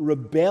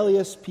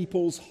rebellious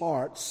people's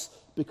hearts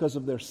because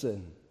of their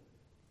sin.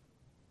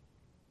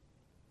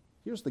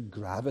 Here's the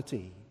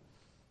gravity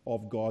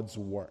of God's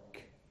work.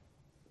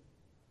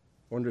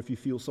 I wonder if you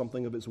feel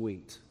something of its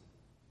weight.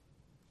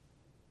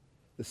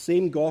 The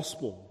same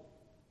gospel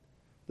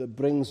that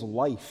brings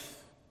life,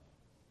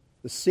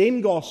 the same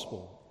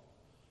gospel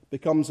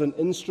becomes an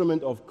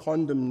instrument of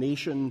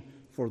condemnation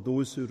for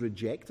those who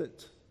reject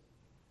it.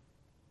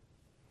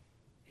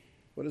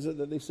 What is it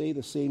that they say?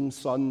 The same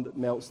sun that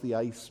melts the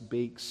ice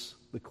bakes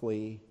the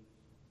clay.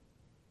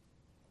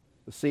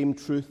 The same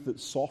truth that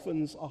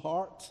softens a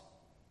heart,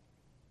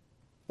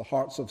 the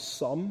hearts of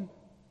some,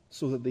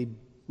 so that they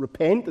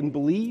repent and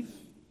believe,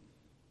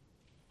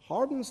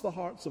 hardens the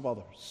hearts of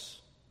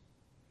others,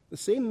 The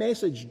same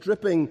message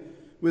dripping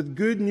with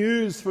good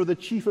news for the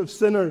chief of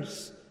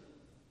sinners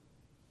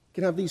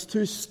can have these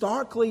two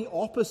starkly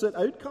opposite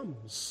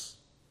outcomes.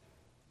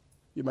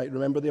 You might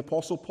remember the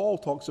Apostle Paul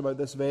talks about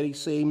this very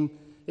same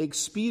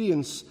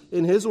experience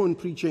in his own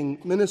preaching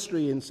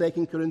ministry in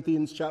 2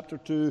 Corinthians chapter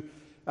 2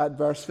 at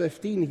verse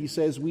 15. He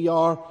says, "We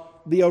are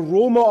the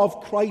aroma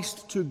of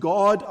Christ to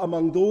God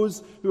among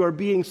those who are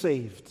being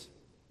saved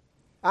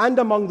and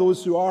among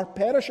those who are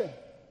perishing."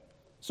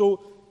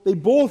 So they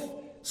both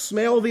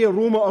smell the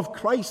aroma of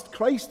Christ.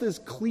 Christ is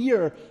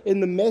clear in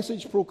the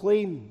message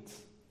proclaimed.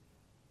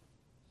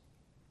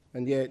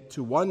 And yet,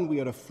 to one we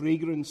are a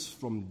fragrance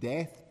from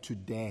death to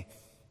death,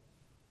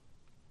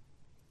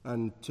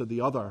 and to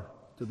the other,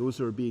 to those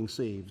who are being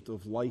saved,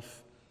 of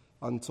life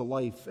unto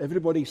life.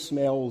 Everybody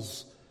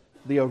smells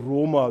the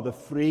aroma, the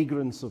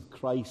fragrance of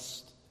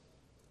Christ.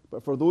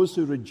 But for those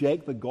who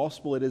reject the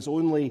gospel, it is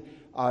only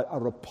a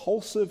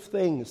repulsive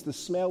thing. It's the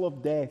smell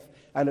of death,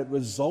 and it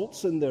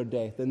results in their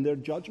death, in their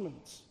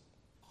judgments.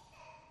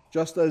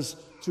 Just as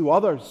to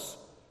others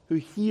who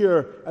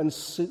hear and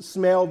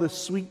smell the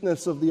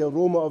sweetness of the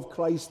aroma of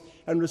Christ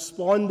and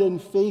respond in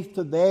faith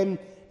to them,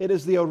 it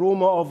is the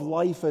aroma of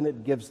life, and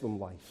it gives them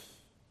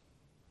life.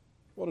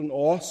 What an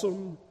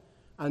awesome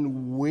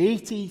and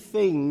weighty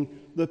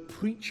thing the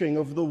preaching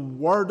of the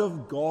Word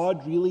of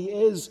God really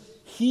is.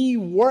 He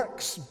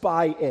works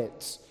by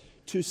it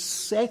to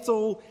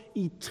settle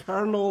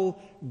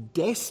eternal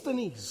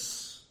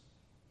destinies.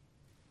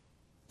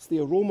 It's the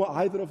aroma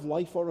either of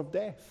life or of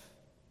death.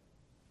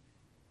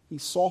 He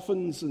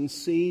softens and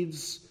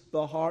saves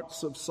the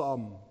hearts of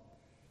some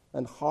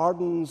and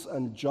hardens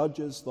and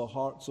judges the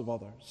hearts of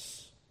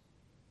others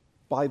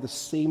by the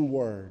same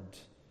Word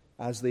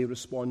as they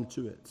respond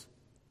to it.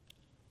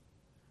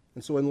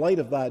 And so in light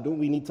of that, don't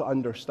we need to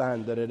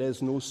understand that it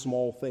is no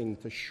small thing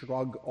to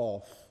shrug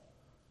off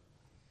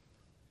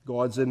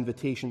God's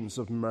invitations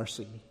of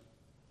mercy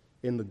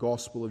in the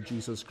gospel of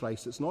Jesus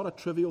Christ? It's not a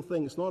trivial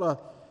thing. It's not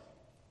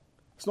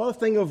a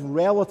thing of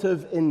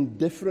relative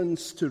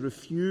indifference to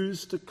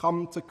refuse to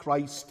come to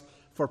Christ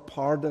for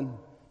pardon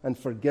and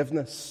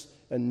forgiveness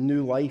and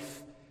new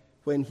life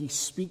when He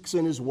speaks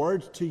in His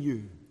Word to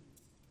you.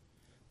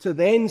 To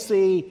then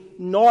say,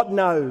 not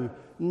now,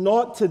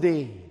 not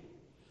today,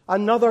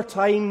 another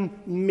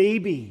time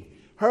maybe,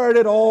 heard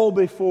it all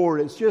before,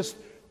 it's just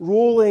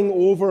rolling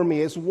over me,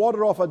 it's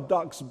water off a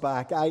duck's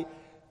back,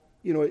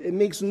 it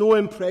makes no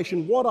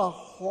impression. What a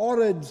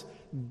horrid,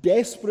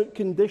 desperate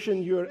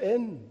condition you're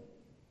in.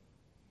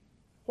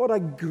 What a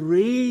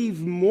grave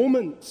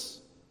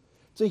moment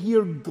to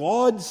hear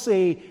God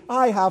say,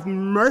 "I have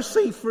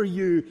mercy for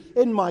you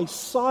in my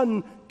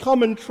Son.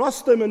 Come and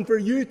trust Him," and for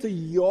you to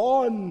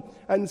yawn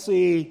and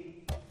say,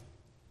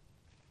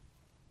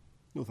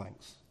 "No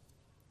thanks.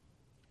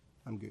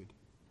 I'm good."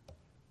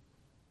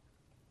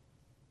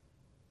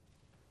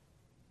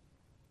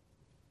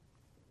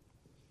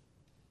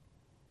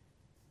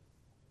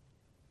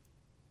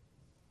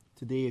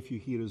 Today, if you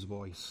hear His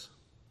voice,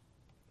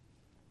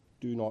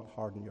 do not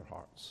harden your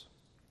hearts.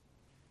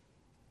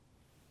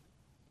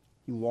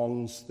 He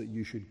longs that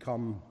you should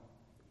come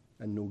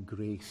and know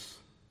grace,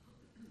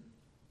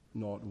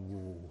 not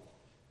woe.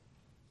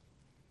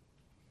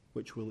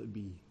 Which will it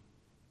be?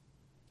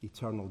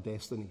 Eternal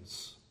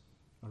destinies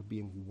are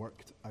being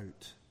worked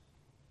out,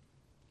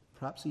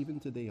 perhaps even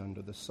today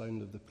under the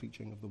sound of the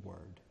preaching of the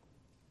Word.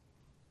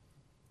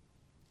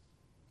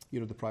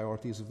 Here are the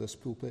priorities of this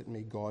pulpit.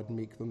 May God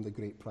make them the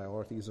great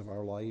priorities of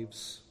our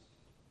lives.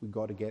 We've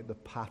got to get the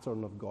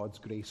pattern of God's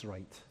grace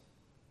right.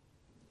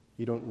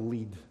 You don't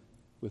lead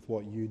with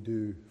what you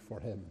do for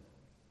Him.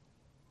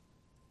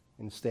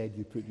 Instead,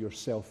 you put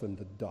yourself in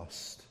the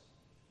dust.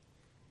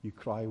 You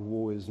cry,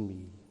 "Woe is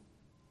me."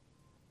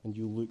 And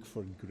you look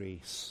for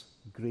grace.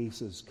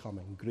 Grace is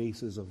coming.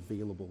 Grace is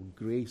available.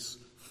 Grace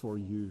for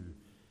you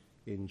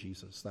in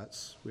Jesus.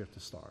 That's where to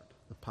start.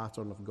 The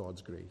pattern of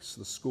God's grace,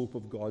 the scope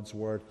of God's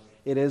Word.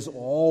 It is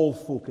all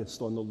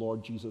focused on the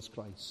Lord Jesus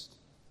Christ.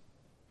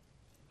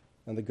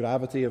 And the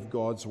gravity of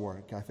God's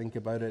work, I think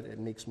about it, it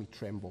makes me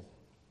tremble.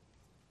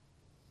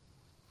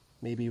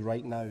 Maybe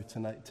right now,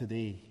 tonight,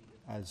 today,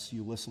 as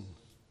you listen,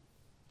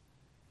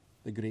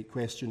 the great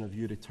question of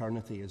your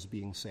eternity is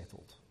being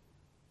settled.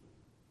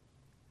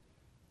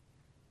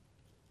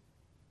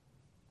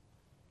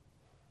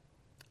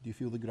 Do you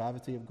feel the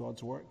gravity of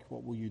God's work?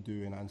 What will you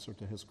do in answer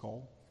to His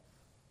call?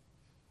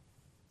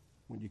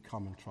 When you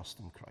come and trust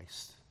in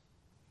Christ.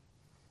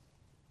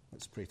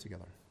 Let's pray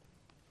together.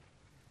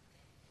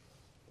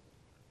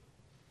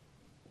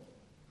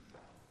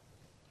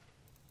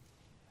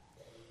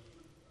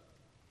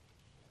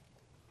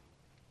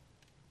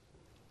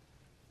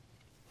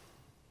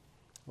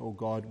 Oh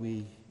God,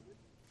 we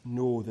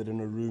know that in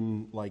a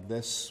room like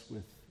this,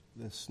 with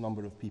this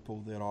number of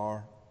people, there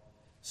are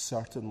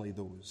certainly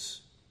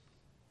those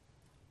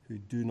who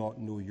do not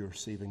know your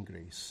saving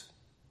grace.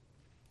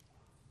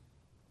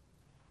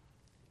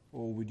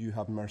 Oh, would you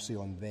have mercy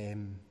on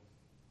them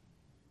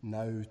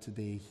now,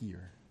 today,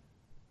 here,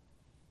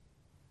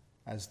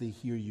 as they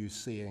hear you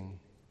saying,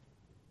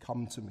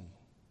 "Come to me,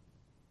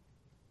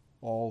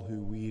 all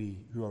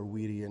who are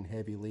weary and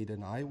heavy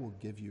laden, I will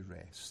give you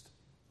rest.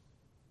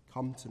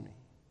 Come to me.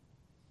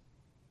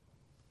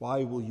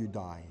 Why will you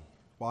die?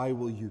 Why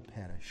will you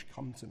perish?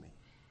 Come to me.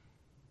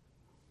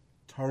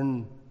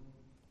 Turn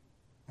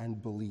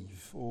and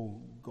believe.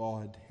 Oh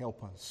God,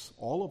 help us,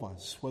 all of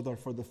us, whether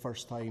for the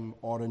first time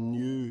or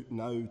anew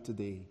now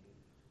today,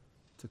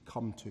 to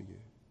come to you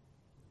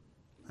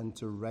and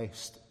to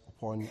rest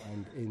upon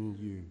and in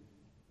you,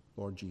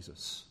 Lord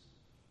Jesus.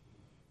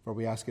 For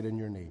we ask it in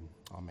your name.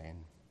 Amen.